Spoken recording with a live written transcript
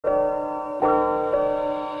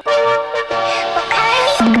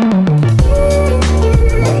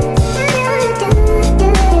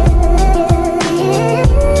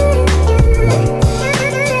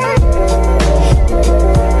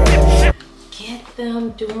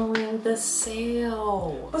them during the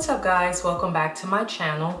sale. What's up guys, welcome back to my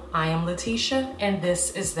channel. I am Letitia and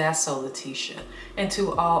this is That's So Letitia. And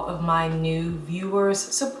to all of my new viewers,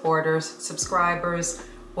 supporters, subscribers,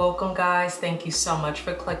 welcome guys. Thank you so much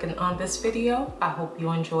for clicking on this video. I hope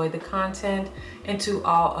you enjoy the content. And to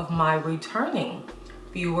all of my returning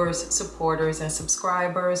viewers, supporters, and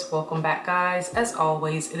subscribers, welcome back guys. As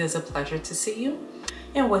always, it is a pleasure to see you.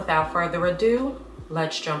 And without further ado,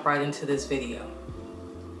 let's jump right into this video.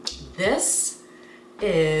 This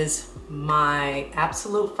is my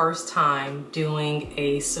absolute first time doing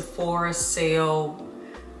a Sephora sale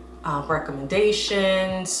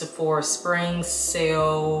recommendation, Sephora spring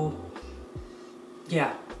sale,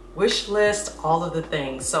 yeah, wish list, all of the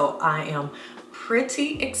things. So I am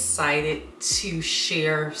pretty excited to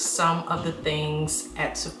share some of the things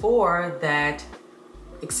at Sephora that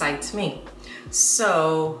excites me.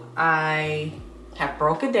 So I have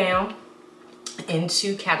broke it down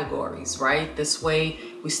into categories, right? This way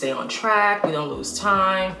we stay on track, we don't lose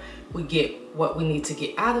time, we get what we need to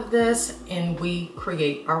get out of this, and we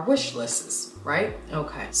create our wish lists, right?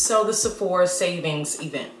 Okay, so the Sephora Savings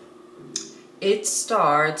Event. It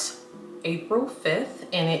starts April 5th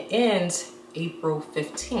and it ends April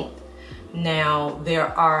 15th. Now, there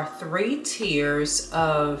are 3 tiers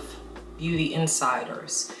of beauty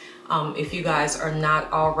insiders. If you guys are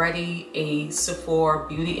not already a Sephora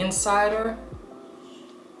beauty insider,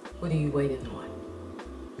 what are you waiting on?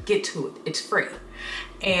 Get to it, it's free.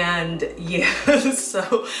 And yeah,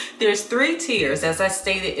 so there's 3 tiers. As I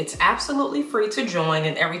stated, it's absolutely free to join,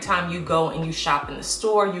 and every time you go and you shop in the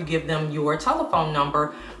store, you give them your telephone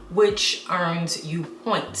number, which earns you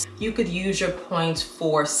points. You could use your points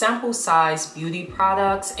for sample size beauty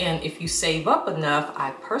products, and if you save up enough,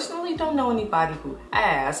 I personally don't know anybody who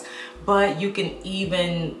has, but you can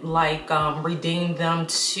even like redeem them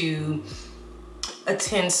to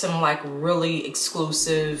attend some like really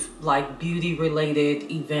exclusive like beauty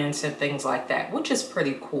related events and things like that, which is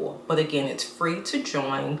pretty cool. But again, it's free to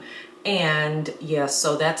join. And yeah,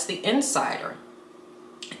 so that's the insider.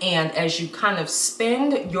 And as you kind of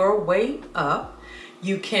spend your way up,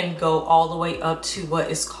 you can go all the way up to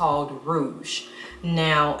what is called Rouge.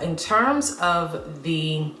 Now, in terms of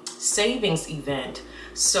the savings event,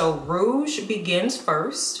 so Rouge begins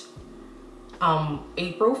first,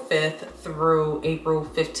 April 5th through April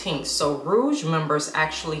 15th. So Rouge members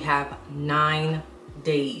actually have 9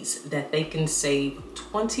 days that they can save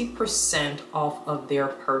 20% off of their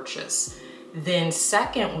purchase. Then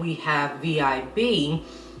second, we have VIB,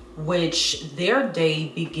 which their day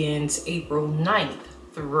begins April 9th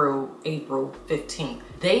through April 15th.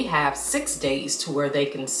 They have 6 days to where they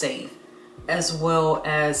can save, as well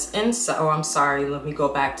as inside, oh, I'm sorry, let me go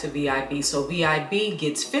back to VIB. So VIB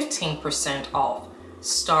gets 15% off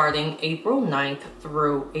starting April 9th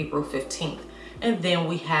through April 15th. And then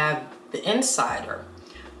we have the insider,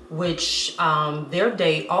 which their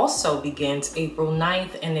day also begins April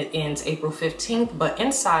 9th and it ends April 15th, but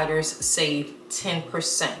insiders save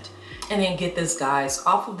 10%. And then get this guys,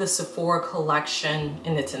 off of the Sephora collection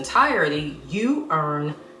in its entirety, you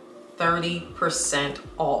earn 30%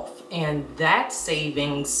 off. And that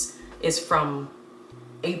savings is from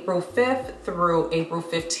April 5th through April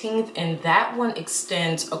 15th. And that one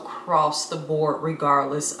extends across the board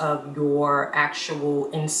regardless of your actual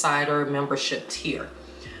insider membership tier,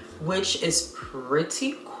 which is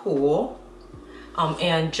pretty cool.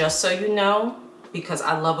 And just so you know, because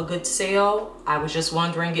I love a good sale, I was just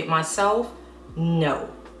wondering it myself, no,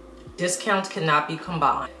 discounts cannot be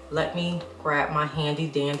combined. Let me grab my handy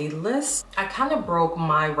dandy list. I kind of broke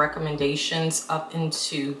my recommendations up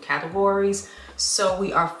into categories. So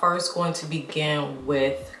we are first going to begin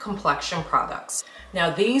with complexion products. Now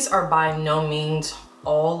these are by no means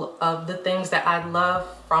all of the things that I love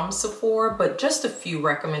from Sephora, but just a few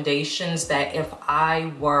recommendations that if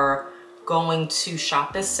I were going to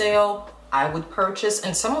shop this sale, I would purchase.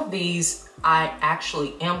 And some of these I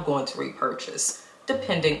actually am going to repurchase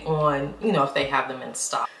depending on, you know, if they have them in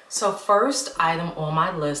stock. So first item on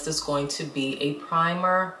my list is going to be a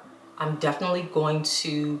primer. I'm definitely going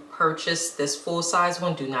to purchase this full-size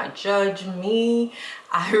one. Do not judge me.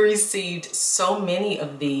 I received so many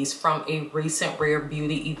of these from a recent Rare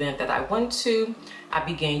Beauty event that I went to. I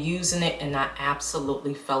began using it and I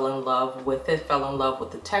absolutely fell in love with it. Fell in love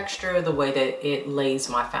with the texture, the way that it lays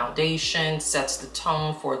my foundation, sets the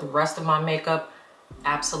tone for the rest of my makeup.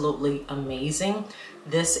 Absolutely amazing.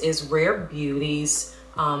 This is Rare Beauty's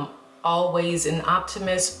Always an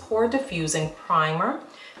Optimist Pore Diffusing Primer.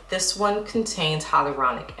 This one contains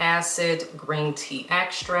hyaluronic acid, green tea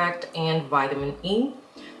extract, and vitamin E.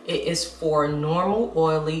 It is for normal,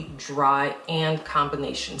 oily, dry, and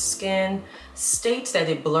combination skin. States that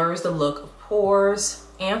it blurs the look of pores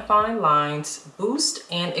and fine lines, boosts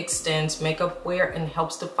and extends makeup wear, and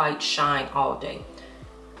helps to fight shine all day.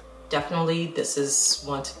 Definitely, this is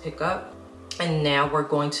one to pick up. And now we're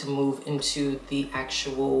going to move into the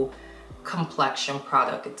actual complexion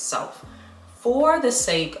product itself. For the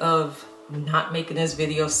sake of not making this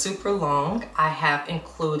video super long, I have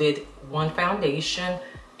included one foundation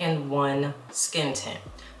and one skin tint.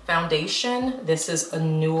 Foundation, this is a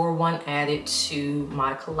newer one added to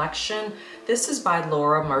my collection. This is by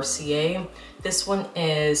Mercier. This one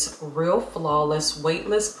is Real Flawless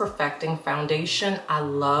Weightless Perfecting Foundation. I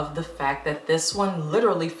love the fact that this one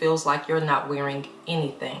literally feels like you're not wearing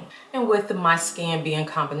anything. And with my skin being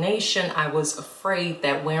combination, I was afraid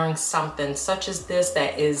that wearing something such as this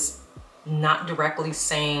that is not directly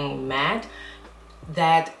saying matte,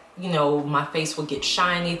 that my face would get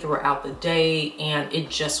shiny throughout the day and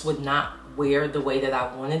it just would not wear the way that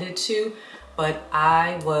I wanted it to. But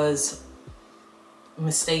I was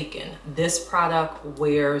mistaken. This product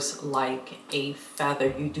wears like a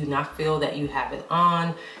feather. You do not feel that you have it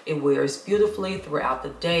on. It wears beautifully throughout the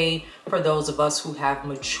day. For those of us who have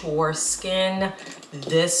mature skin,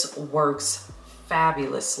 this works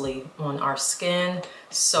fabulously on our skin.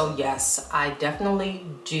 So yes, I definitely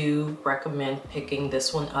do recommend picking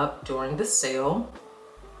this one up during the sale.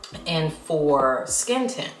 And for skin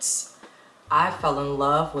tints, I fell in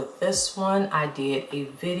love with this one. I did a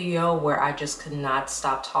video where I just could not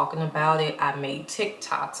stop talking about it. I made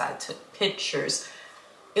TikToks, I took pictures.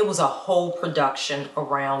 It was a whole production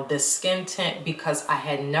around this skin tint because I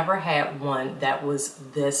had never had one that was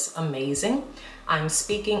this amazing. I'm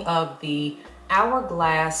speaking of the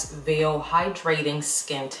Hourglass Veil Hydrating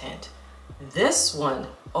Skin Tint. This one,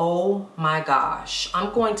 oh my gosh.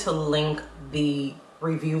 I'm going to link the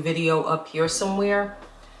review video up here somewhere.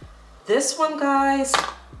 This one, guys,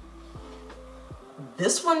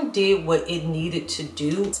 this one did what it needed to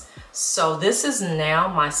do. So this is now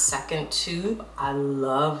my second tube. I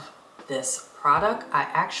love this product. I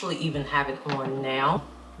actually even have it on now.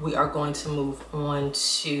 We are going to move on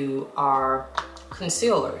to our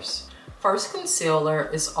concealers. First concealer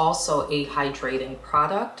is also a hydrating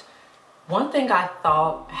product. One thing I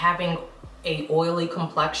thought, having a oily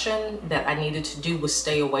complexion, that I needed to do was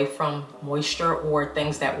stay away from moisture or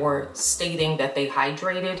things that were stating that they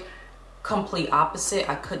hydrated. Complete opposite.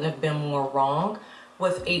 I couldn't have been more wrong.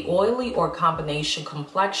 With a oily or combination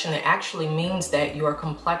complexion, it actually means that your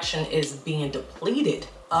complexion is being depleted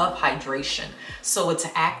of hydration. So it's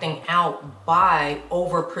acting out by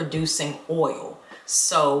overproducing oil.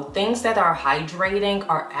 So things that are hydrating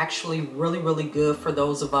are actually really, really good for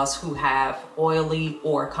those of us who have oily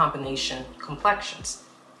or combination complexions.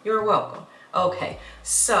 You're welcome. Okay,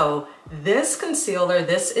 so this concealer,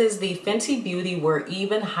 this is the Fenty Beauty We're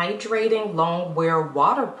Even Hydrating Longwear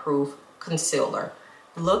Waterproof Concealer.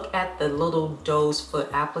 Look at the little doe's foot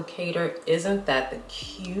applicator. Isn't that the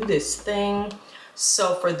cutest thing?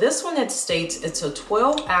 So for this one, it states it's a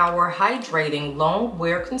 12-hour hydrating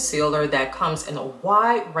long-wear concealer that comes in a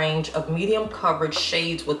wide range of medium coverage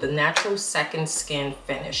shades with the natural second skin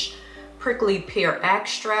finish. Prickly pear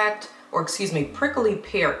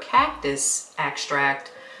cactus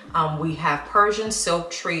extract. We have Persian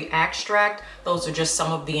silk tree extract. Those are just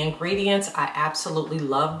some of the ingredients. I absolutely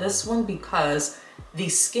love this one because the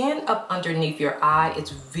skin up underneath your eye,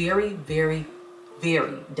 it's very, very,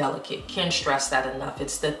 very delicate. Can't stress that enough.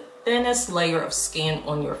 It's the thinnest layer of skin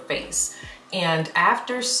on your face. And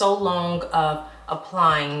after so long of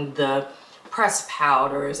applying the pressed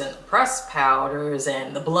powders and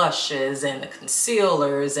the blushes and the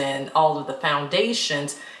concealers and all of the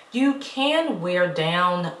foundations, you can wear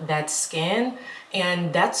down that skin.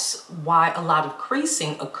 And that's why a lot of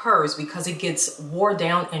creasing occurs, because it gets wore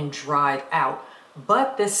down and dried out.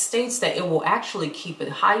 But this states that it will actually keep it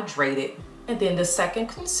hydrated. And then the second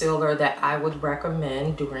concealer that I would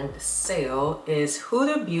recommend during the sale is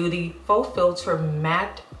Huda Beauty Faux Filter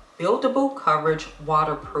Matte Buildable Coverage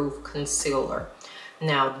Waterproof Concealer.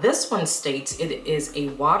 Now this one states it is a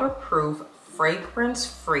waterproof,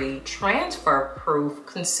 fragrance-free, transfer-proof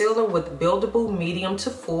concealer with buildable medium to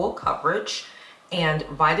full coverage and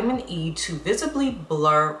vitamin E to visibly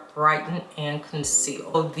blur, brighten, and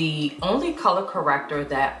conceal. So the only color corrector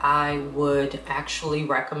that I would actually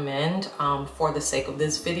recommend for the sake of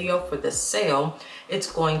this video, for the sale,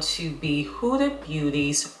 it's going to be Huda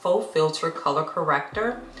Beauty's Faux Filter Color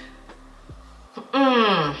Corrector.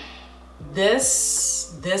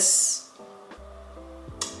 This does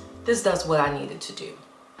what I needed to do.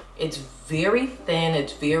 It's very thin,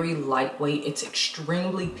 it's very lightweight, it's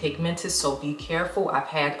extremely pigmented, so be careful. I've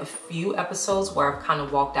had a few episodes where I've kind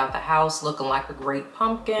of walked out the house looking like a great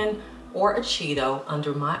pumpkin or a Cheeto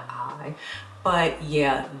under my eye. But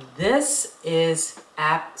yeah, this is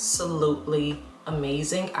absolutely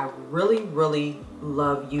amazing. I really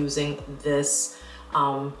love using this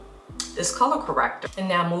this color corrector. And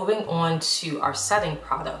now moving on to our setting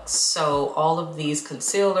products. So all of these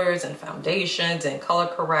concealers and foundations and color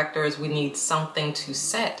correctors, we need something to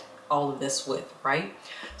set all of this with, right?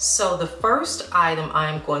 So the first item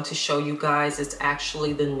I'm going to show you guys is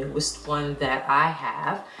actually the newest one that I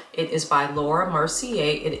have. It is by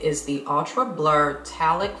Mercier. It is the Ultra Blur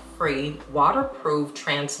Talc-Free Waterproof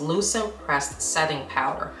Translucent Pressed Setting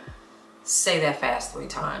Powder. Say that fast 3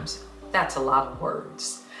 times. That's a lot of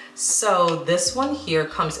words. So this one here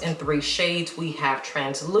comes in 3 shades. We have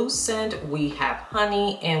translucent, we have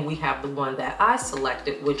honey, and we have the one that I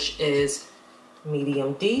selected, which is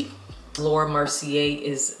medium D. Mercier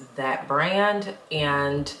is that brand,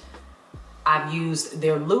 and I've used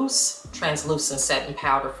their loose translucent setting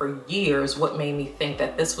powder for years. What made me think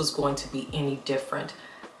that this was going to be any different?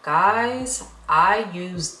 Guys, I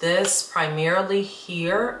use this primarily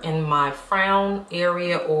here in my frown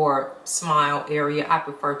area or smile area. I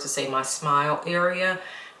prefer to say my smile area.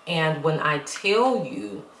 And when I tell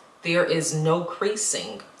you there is no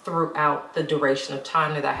creasing throughout the duration of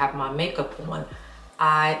time that I have my makeup on,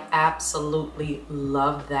 I absolutely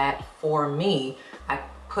love that for me. I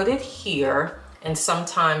put it here and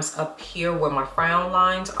sometimes up here where my frown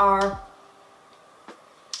lines are.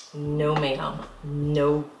 No ma'am,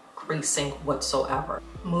 no creasing whatsoever.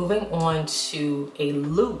 Moving on to a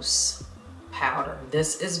loose powder.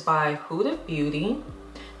 This is by Huda Beauty.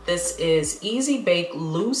 This is Easy Bake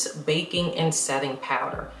Loose Baking and Setting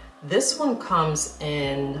Powder. This one comes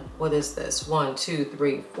in, what is this? 1, 2,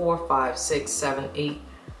 3, 4, 5, 6, 7, 8,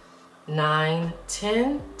 9,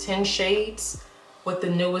 10 shades. With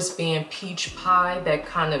the newest being Peach Pie, that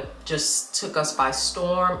kind of just took us by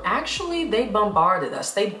storm. Actually, they bombarded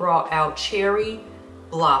us. They brought out Cherry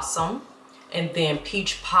Blossom and then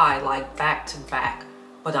Peach Pie like back to back.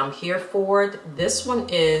 But I'm here for it. This one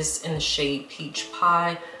is in the shade Peach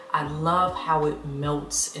Pie. I love how it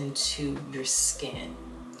melts into your skin.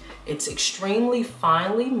 It's extremely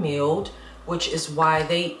finely milled, which is why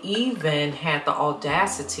they even had the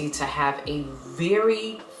audacity to have a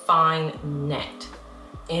very fine net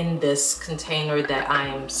in this container that I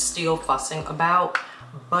am still fussing about.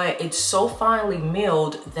 But it's so finely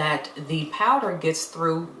milled that the powder gets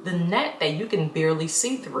through the net that you can barely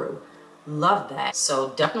see through. Love that. So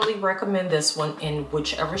definitely recommend this one in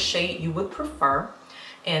whichever shade you would prefer.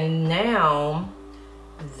 And now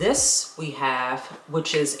this we have,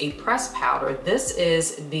 which is a pressed powder. This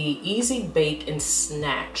is the Easy Bake and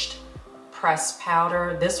Snatched pressed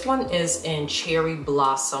powder. This one is in Cherry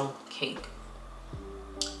Blossom Cake.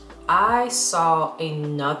 I saw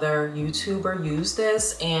another YouTuber use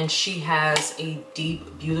this and she has a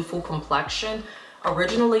deep, beautiful complexion.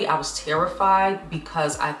 Originally, I was terrified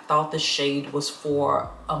because I thought the shade was for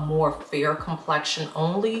a more fair complexion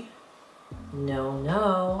only.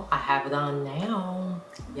 No, I have it on now.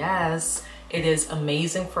 Yes, it is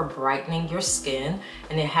amazing for brightening your skin,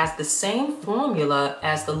 and it has the same formula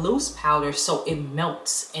as the loose powder, so it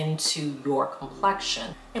melts into your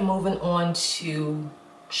complexion. And moving on to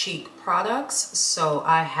cheek products. So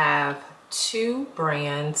I have 2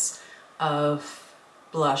 brands of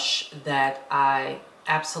blush that I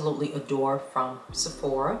absolutely adore from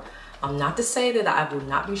Sephora. Not to say that I will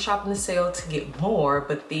not be shopping the sale to get more,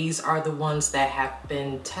 but these are the ones that have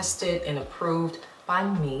been tested and approved by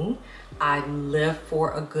me. I live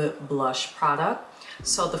for a good blush product.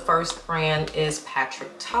 So the first brand is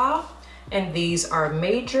Patrick Ta, and these are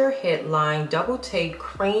Major Headline Double Take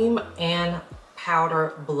Cream and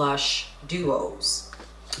Powder Blush Duos.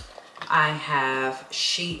 I have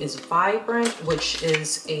She Is Vibrant, which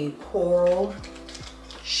is a coral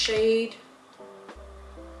shade.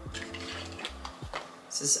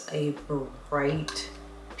 This is a bright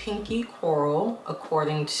pinky coral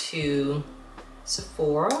according to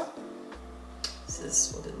Sephora. This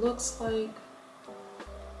is what it looks like.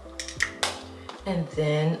 And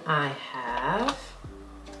then I have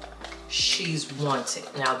She's Wanted.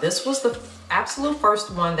 Now this was the absolute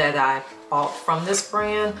first one that I bought from this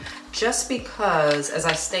brand, just because, as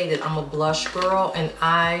I stated, I'm a blush girl, and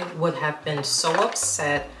I would have been so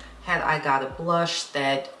upset had I got a blush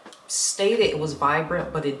that stated it was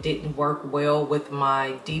vibrant, but it didn't work well with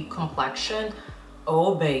my deep complexion.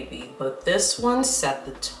 Oh baby, but this one set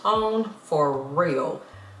the tone for real.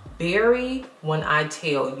 Very, when I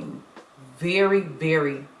tell you,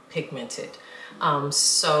 very pigmented.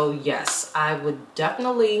 So yes, I would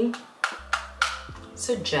definitely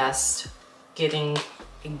suggest getting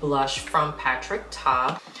a blush from Patrick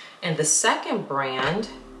Ta. And the second brand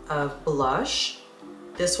of blush,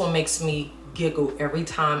 this one makes me giggle every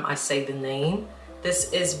time I say the name.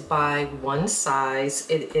 This is by One Size.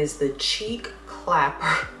 It is the Cheek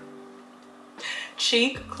Clapper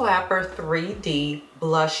 3D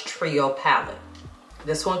Blush Trio Palette.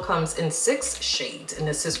 This one comes in 6 shades, and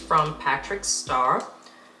this is from Patrick Star.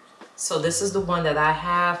 So this is the one that I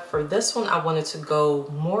have. For this one, I wanted to go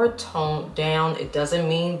more toned down. It doesn't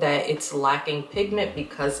mean that it's lacking pigment,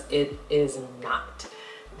 because it is not.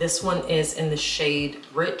 This one is in the shade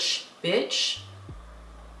Rich Bitch.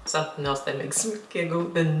 Something else that makes me giggle.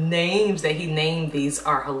 The names that he named these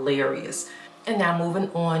are hilarious. And now moving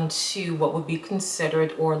on to what would be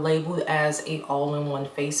considered or labeled as a all-in-one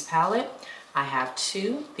face palette. I have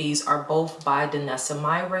 2. These are both by Danessa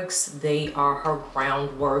Myricks. They are her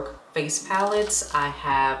groundwork face palettes. I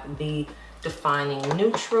have the Defining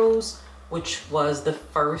Neutrals, which was the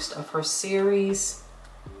first of her series.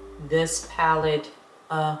 This palette,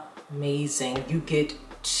 amazing. You get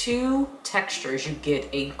 2 textures. You get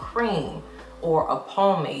a cream or a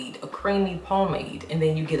pomade, a creamy pomade, and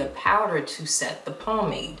then you get a powder to set the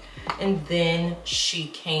pomade. And then she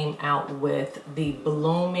came out with the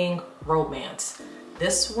Blooming Romance.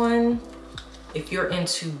 This one, if you're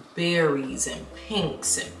into berries and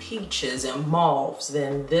pinks and peaches and mauves,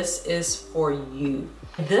 then this is for you.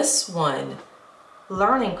 This one,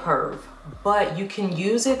 learning curve, but you can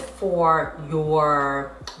use it for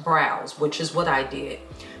your brows, which is what I did.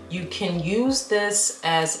 You can use this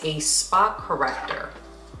as a spot corrector,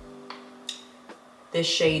 this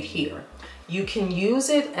shade here. You can use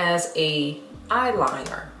it as a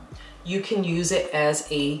eyeliner. You can use it as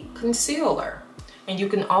a concealer. And you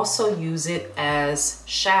can also use it as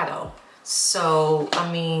shadow. So,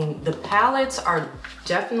 I mean, the palettes are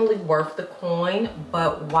definitely worth the coin,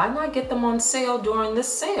 but why not get them on sale during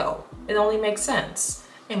this sale? It only makes sense.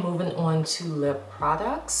 And moving on to lip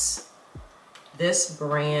products. This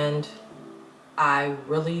brand, I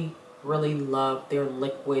really love their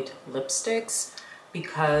liquid lipsticks,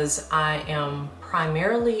 because I am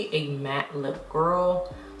primarily a matte lip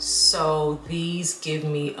girl. So these give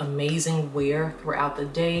me amazing wear throughout the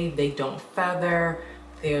day. They don't feather.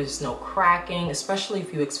 There's no cracking, especially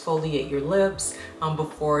if you exfoliate your lips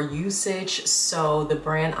before usage. So the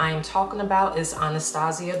brand I am talking about is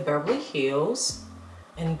Anastasia Beverly Hills.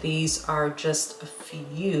 And these are just a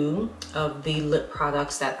few of the lip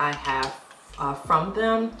products that I have from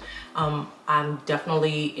them. I'm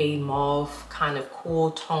definitely a mauve kind of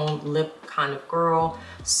cool toned lip kind of girl.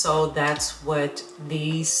 So that's what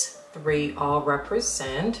these 3 all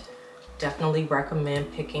represent. Definitely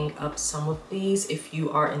recommend picking up some of these if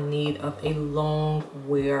you are in need of a long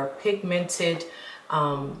wear, pigmented,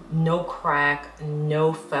 no crack,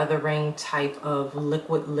 no feathering type of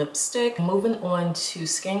liquid lipstick. Moving on to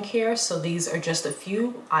skincare. So these are just a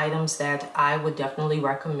few items that I would definitely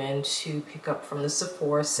recommend to pick up from the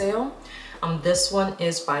Sephora sale. This one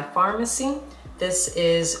is by Pharmacy. This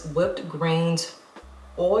is Whipped Greens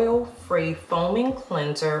Oil-Free Foaming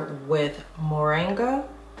Cleanser with moringa.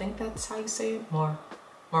 I think that's how you say it,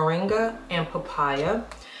 moringa and papaya.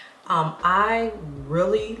 I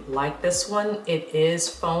really like this one. It is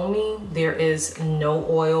foamy. There is no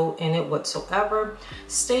oil in it whatsoever.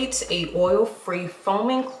 States a oil-free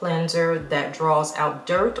foaming cleanser that draws out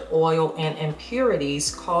dirt, oil, and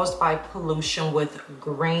impurities caused by pollution with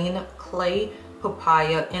green clay,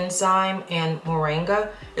 papaya enzyme, and moringa.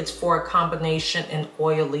 It's for a combination in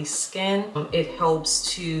oily skin. It helps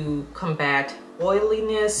to combat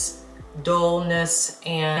oiliness, dullness,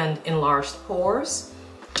 and enlarged pores.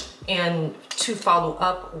 And to follow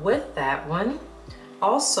up with that one,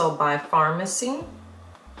 also by Pharmacy,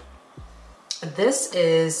 this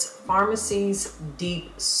is Pharmacy's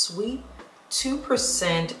Deep Sweet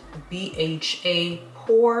 2% BHA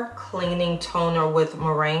Pore Cleaning Toner with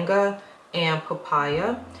moringa and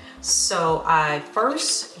papaya. So I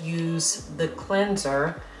first use the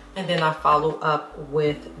cleanser, and then I follow up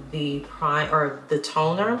with the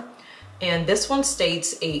toner. And this one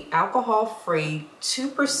states a alcohol-free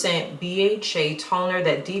 2% BHA toner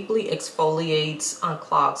that deeply exfoliates,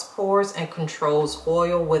 unclogs pores, and controls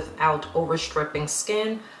oil without overstripping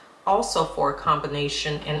skin. Also for a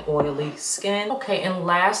combination in oily skin. Okay, and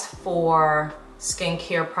last for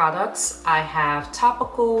skincare products, I have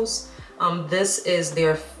topicals. This is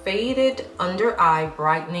their Faded Under Eye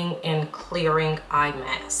Brightening and Clearing Eye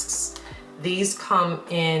Masks. These come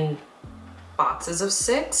in boxes of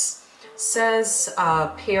 6. Says a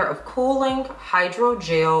pair of cooling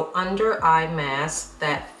hydrogel under eye masks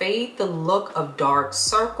that fade the look of dark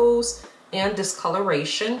circles and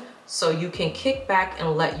discoloration, so you can kick back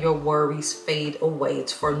and let your worries fade away.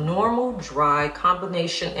 It's for normal, dry,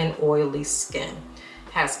 combination, and oily skin.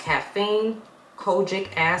 Has caffeine, kojic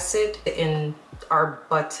acid, and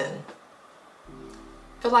arbutin.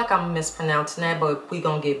 I feel like I'm mispronouncing that, but we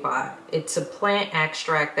gonna get by. It's a plant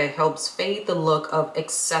extract that helps fade the look of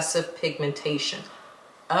excessive pigmentation.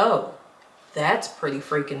 Oh, that's pretty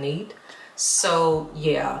freaking neat. So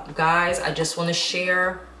yeah, guys, I just want to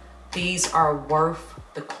share. These are worth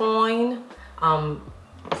the coin.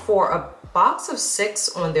 For a box of 6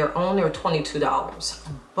 on their own, they're $22.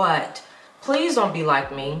 But please don't be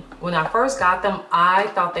like me. When I first got them, I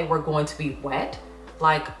thought they were going to be wet,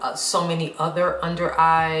 like so many other under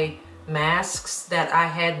eye masks that I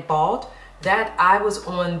had bought, that I was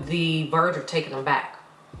on the verge of taking them back,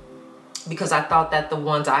 because I thought that the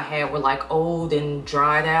ones I had were like old and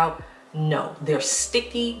dried out. No, they're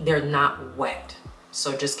sticky, they're not wet.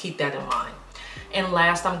 So just keep that in mind. And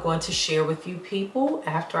last, I'm going to share with you people,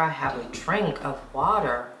 after I have a drink of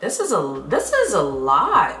water. This is a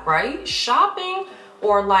lot, right? Shopping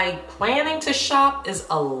or like planning to shop is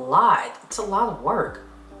a lot. It's a lot of work.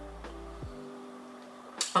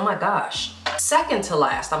 Oh my gosh. Second to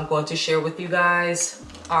last, I'm going to share with you guys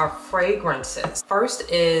our fragrances. First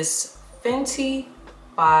is Fenty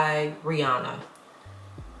by Rihanna.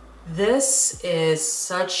 This is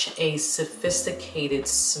such a sophisticated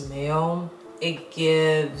smell. It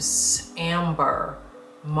gives amber,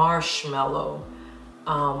 marshmallow,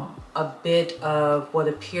 a bit of what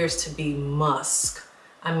appears to be musk.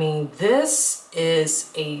 I mean, this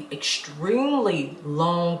is a extremely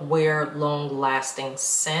long wear, long lasting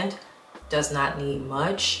scent. Does not need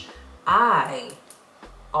much.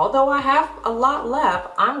 Although I have a lot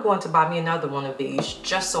left, I'm going to buy me another one of these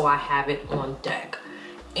just so I have it on deck.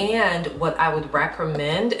 And what I would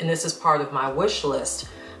recommend, and this is part of my wish list,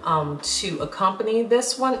 to accompany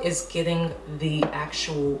this one, is getting the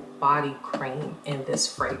actual body cream in this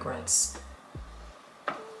fragrance.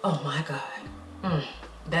 Oh my God.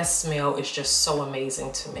 That smell is just so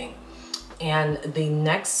amazing to me. And the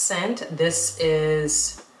next scent, this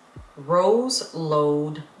is Rose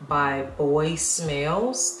Load by Boy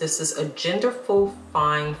Smells. This is a genderful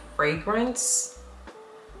fine fragrance.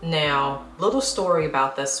 Now, little story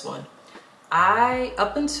about this one.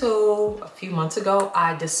 Up until a few months ago,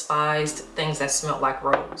 I despised things that smelled like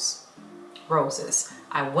roses.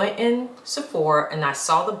 I went in Sephora and I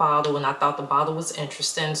saw the bottle and I thought the bottle was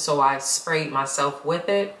interesting, so I sprayed myself with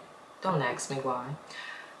it. Don't ask me why.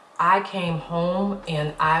 I came home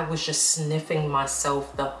and I was just sniffing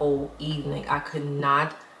myself the whole evening. I could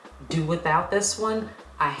not do without this one.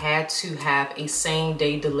 I had to have a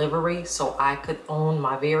same-day delivery so I could own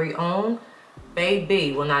my very own.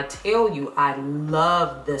 Baby, when I tell you I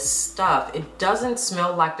love this stuff, it doesn't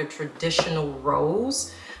smell like the traditional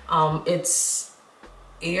rose. It's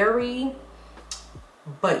airy,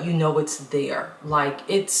 but you know it's there. Like,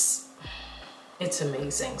 it's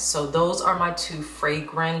amazing. So those are my 2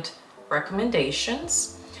 fragrant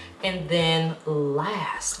recommendations. And then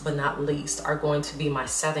last but not least are going to be my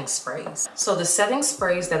setting sprays. So the setting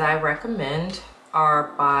sprays that I recommend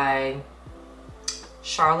are by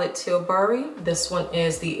Charlotte Tilbury. This one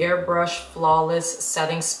is the Airbrush Flawless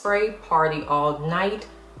Setting Spray, Party All Night,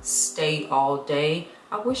 Stay All Day.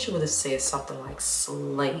 I wish it would have said something like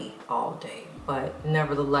Slay All Day, but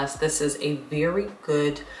nevertheless, this is a very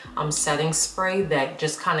good setting spray that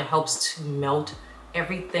just kind of helps to melt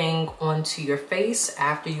everything onto your face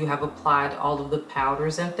after you have applied all of the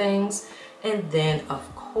powders and things. And then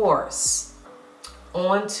of course,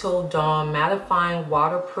 On Till Dawn Mattifying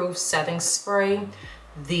Waterproof Setting Spray.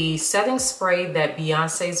 The setting spray that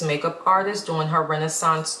Beyonce's makeup artist during her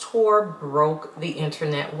Renaissance tour broke the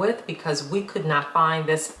internet with, because we could not find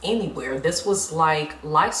this anywhere. This was like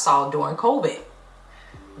Lysol during COVID,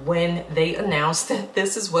 when they announced that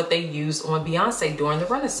this is what they used on Beyonce during the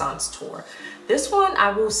Renaissance tour. This one,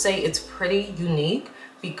 I will say, it's pretty unique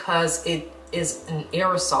because it is an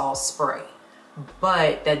aerosol spray,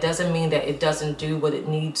 but that doesn't mean that it doesn't do what it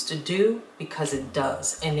needs to do, because it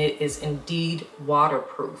does, and it is indeed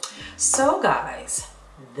waterproof. So guys,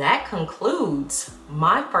 that concludes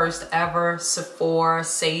my first ever Sephora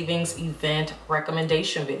Savings Event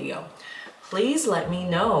recommendation video. Please let me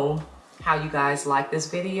know how you guys like this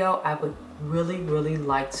video. I would really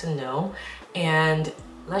like to know, and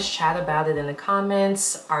let's chat about it in the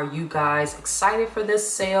comments. Are you guys excited for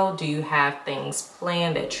this sale? Do you have things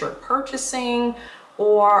planned that you're purchasing,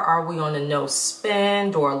 or are we on a no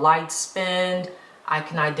spend or light spend? I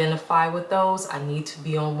can identify with those. I need to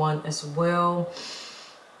be on one as well.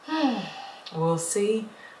 We'll see.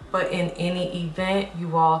 But in any event,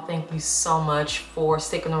 you all, thank you so much for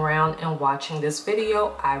sticking around and watching this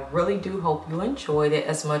video. I really do hope you enjoyed it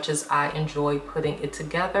as much as I enjoyed putting it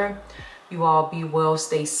together. You all be well,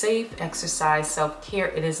 stay safe, exercise self-care.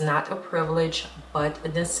 It is not a privilege, but a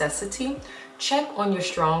necessity. Check on your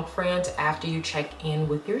strong friends after you check in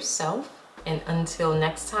with yourself. And until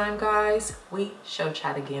next time, guys, we shall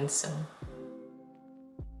chat again soon.